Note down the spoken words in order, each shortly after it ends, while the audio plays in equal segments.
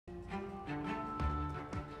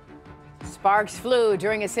Sparks flew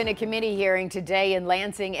during a Senate committee hearing today in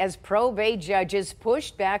Lansing as probate judges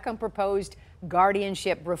pushed back on proposed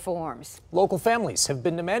guardianship reforms. Local families have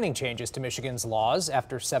been demanding changes to Michigan's laws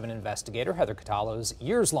after 7 investigator Heather Catalo's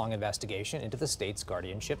years-long investigation into the state's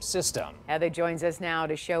guardianship system. Heather joins us now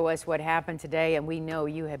to show us what happened today, and we know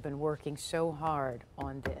you have been working so hard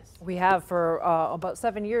on this. We have for about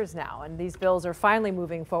 7 years now, and these bills are finally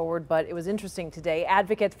moving forward, but it was interesting today.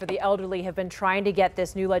 Advocates for the elderly have been trying to get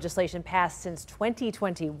this new legislation passed since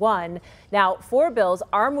 2021. Now, 4 bills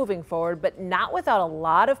are moving forward, but not without a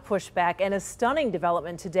lot of pushback and a stunning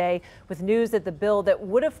development today with news that the bill that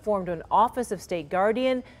would have formed an office of state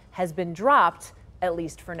guardian has been dropped, at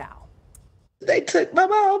least for now. They took my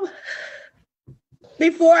mom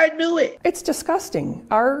before I knew it. It's disgusting.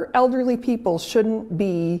 Our elderly people shouldn't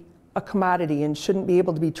be a commodity and shouldn't be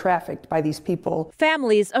able to be trafficked by these people.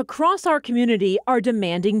 Families across our community are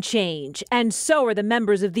demanding change, and so are the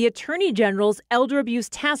members of the Attorney General's Elder Abuse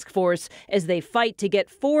Task Force as they fight to get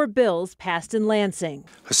 4 bills passed in Lansing.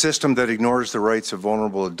 A system that ignores the rights of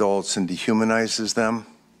vulnerable adults and dehumanizes them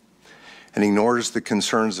and ignores the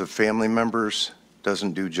concerns of family members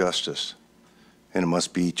doesn't do justice, and it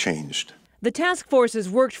must be changed. The task force has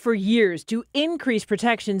worked for years to increase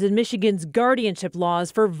protections in Michigan's guardianship laws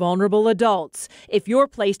for vulnerable adults. If you're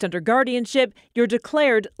placed under guardianship, you're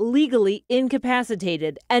declared legally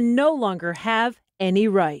incapacitated and no longer have any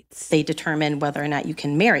rights. They determine whether or not you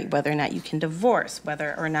can marry, whether or not you can divorce,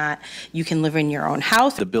 whether or not you can live in your own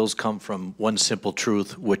house. The bills come from one simple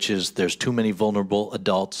truth, which is there's too many vulnerable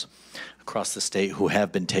adults across the state who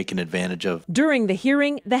have been taken advantage of. During the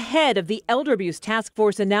hearing, the head of the Elder Abuse Task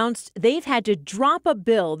Force announced they've had to drop a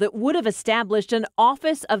bill that would have established an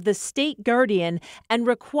office of the state guardian and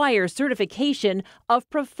require certification of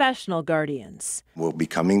professional guardians. We'll be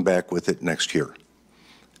coming back with it next year.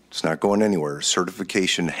 It's not going anywhere.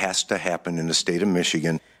 Certification has to happen in the state of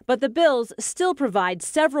Michigan. But the bills still provide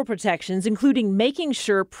several protections, including making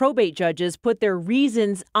sure probate judges put their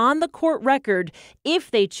reasons on the court record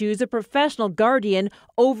if they choose a professional guardian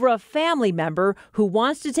over a family member who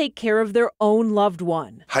wants to take care of their own loved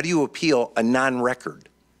one. How do you appeal a non-record?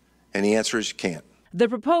 And the answer is you can't. The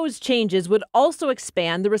proposed changes would also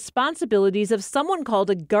expand the responsibilities of someone called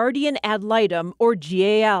a guardian ad litem, or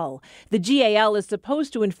GAL. The GAL is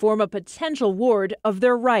supposed to inform a potential ward of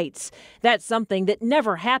their rights. That's something that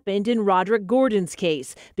never happened in Roderick Gordon's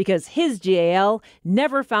case, because his GAL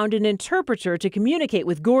never found an interpreter to communicate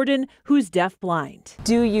with Gordon, who's deafblind.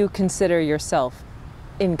 Do you consider yourself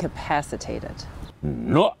incapacitated?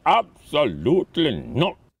 No, absolutely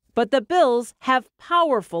not. But the bills have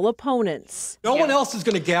powerful opponents. No one else is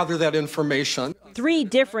going to gather that information. 3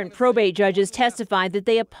 different probate judges testified that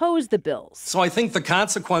they oppose the bills. So I think the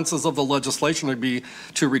consequences of the legislation would be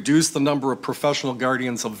to reduce the number of professional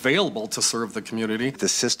guardians available to serve the community. The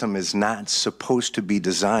system is not supposed to be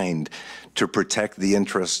designed to protect the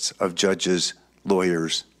interests of judges,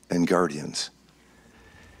 lawyers, and guardians.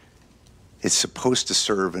 It's supposed to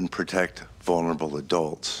serve and protect vulnerable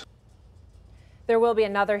adults. There will be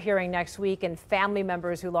another hearing next week, and family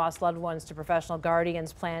members who lost loved ones to professional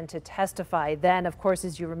guardians plan to testify then. Of course,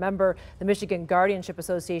 as you remember, the Michigan Guardianship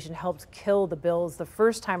Association helped kill the bills the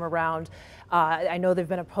first time around. I know they've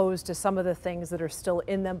been opposed to some of the things that are still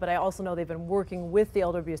in them, but I also know they've been working with the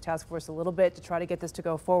Elder Abuse Task Force a little bit to try to get this to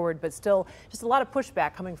go forward, but still just a lot of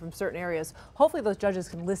pushback coming from certain areas. Hopefully those judges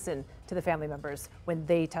can listen to the family members when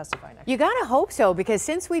they testify next. You gotta hope so, because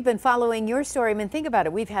since we've been following your story, I mean, think about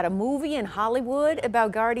it. We've had a movie in Hollywood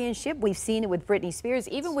about guardianship. We've seen it with Britney Spears,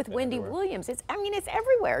 even with Wendy Williams. It's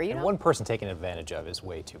everywhere, you know? One person taken advantage of is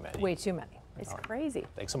way too many. Way too many. It's crazy.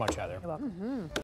 Thanks so much, Heather. You're welcome.